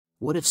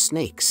What if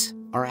snakes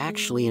are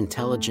actually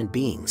intelligent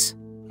beings?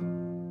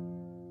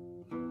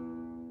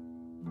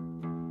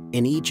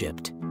 In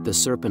Egypt, the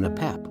serpent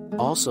Apep,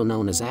 also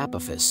known as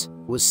IFF'S,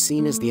 was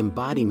seen as the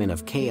embodiment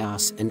of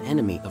chaos and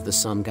enemy of the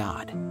sun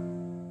god.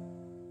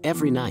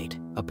 Every night,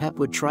 Apep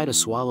would try to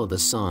swallow the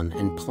sun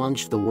and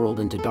plunge the world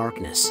into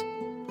darkness.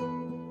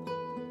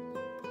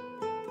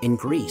 In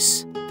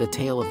Greece, the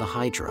tail of the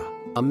Hydra,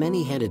 a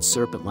many-headed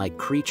serpent-like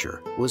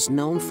creature, was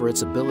known for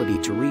its ability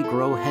to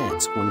regrow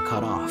heads when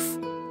cut off.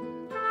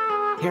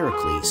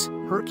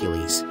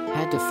 Hercules,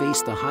 had to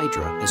face the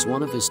Hydra as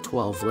one of his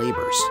 12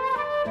 labors.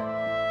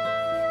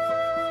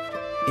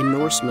 In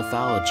Norse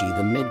mythology,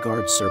 the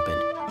Midgard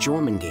serpent,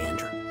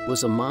 Jormungandr,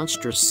 was a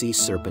monstrous sea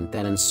serpent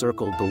that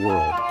encircled the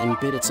world and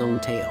bit its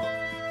own tail.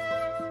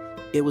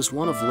 It was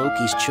one of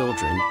Loki's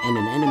children and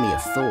an enemy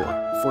of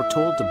Thor,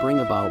 foretold to bring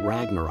about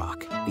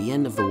Ragnarok, the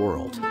end of the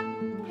world.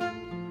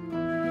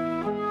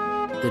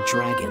 The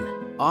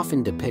dragon,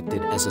 often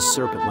depicted as a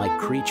serpent-like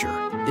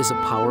creature, is a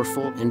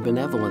powerful and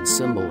benevolent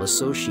symbol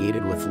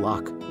associated with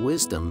luck,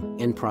 wisdom,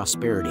 and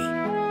prosperity.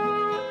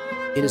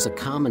 It is a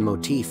common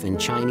motif in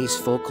Chinese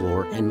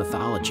folklore and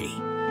mythology.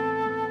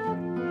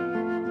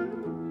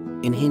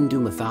 In Hindu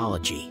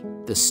mythology,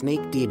 the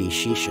snake deity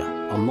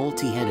Shisha, a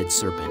multi-headed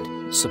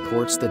serpent,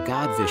 supports the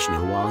god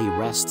Vishnu while he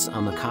rests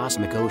on the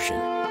cosmic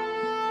ocean.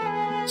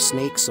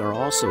 Snakes are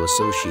also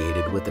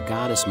associated with the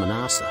goddess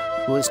Manasa,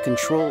 who has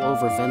control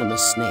over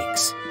venomous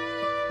snakes.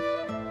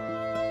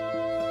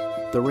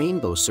 The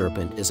rainbow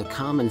serpent is a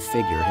common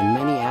figure in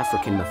many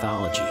African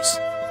mythologies.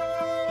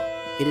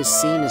 It is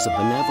seen as a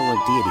benevolent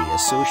deity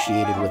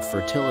associated with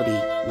fertility,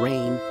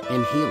 rain,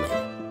 and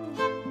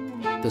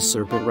healing. The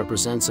serpent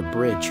represents a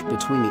bridge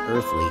between the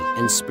earthly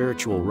and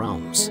spiritual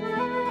realms.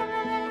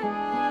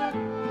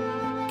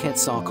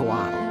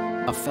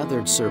 Quetzalcoatl, a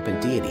feathered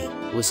serpent deity,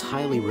 was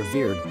highly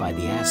revered by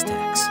the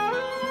Aztecs.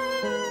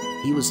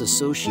 He was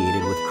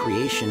associated with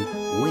creation,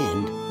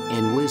 wind,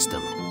 and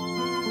wisdom.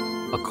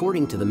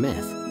 According to the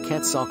myth,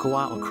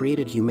 Quetzalcoatl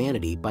created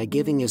humanity by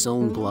giving his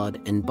own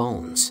blood and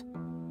bones.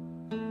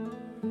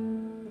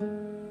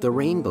 The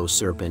rainbow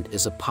serpent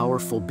is a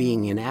powerful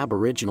being in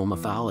Aboriginal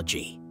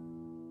mythology.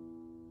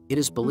 It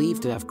is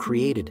believed to have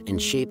created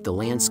and shaped the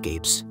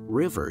landscapes,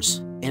 rivers,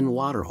 and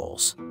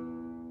waterholes.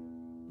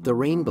 The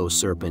rainbow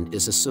serpent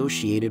is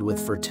associated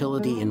with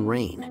fertility and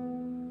rain.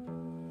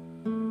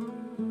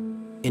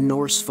 In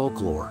Norse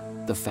folklore,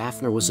 the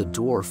Fafnir was a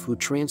dwarf who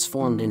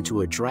transformed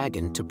into a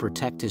dragon to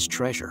protect his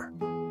treasure.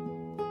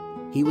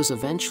 He was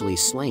eventually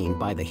slain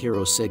by the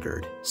hero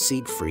Sigurd,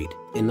 Siegfried,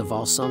 in the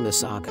Volsunga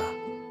saga.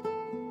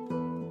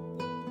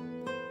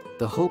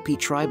 The Hopi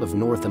tribe of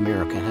North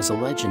America has a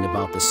legend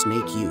about the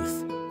snake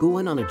youth, who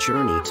went on a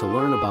journey to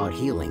learn about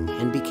healing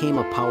and became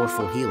a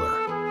powerful healer.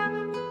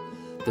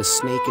 The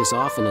snake is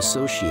often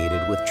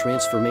associated with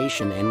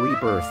transformation and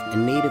rebirth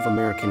in Native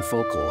American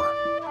folklore.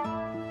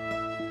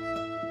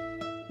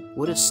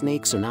 What if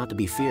snakes are not to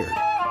be feared?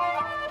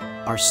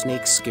 Are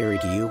snakes scary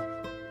to you?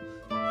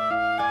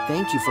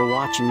 Thank you for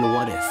watching The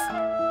What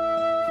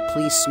If.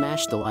 Please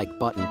smash the like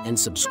button and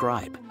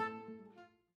subscribe.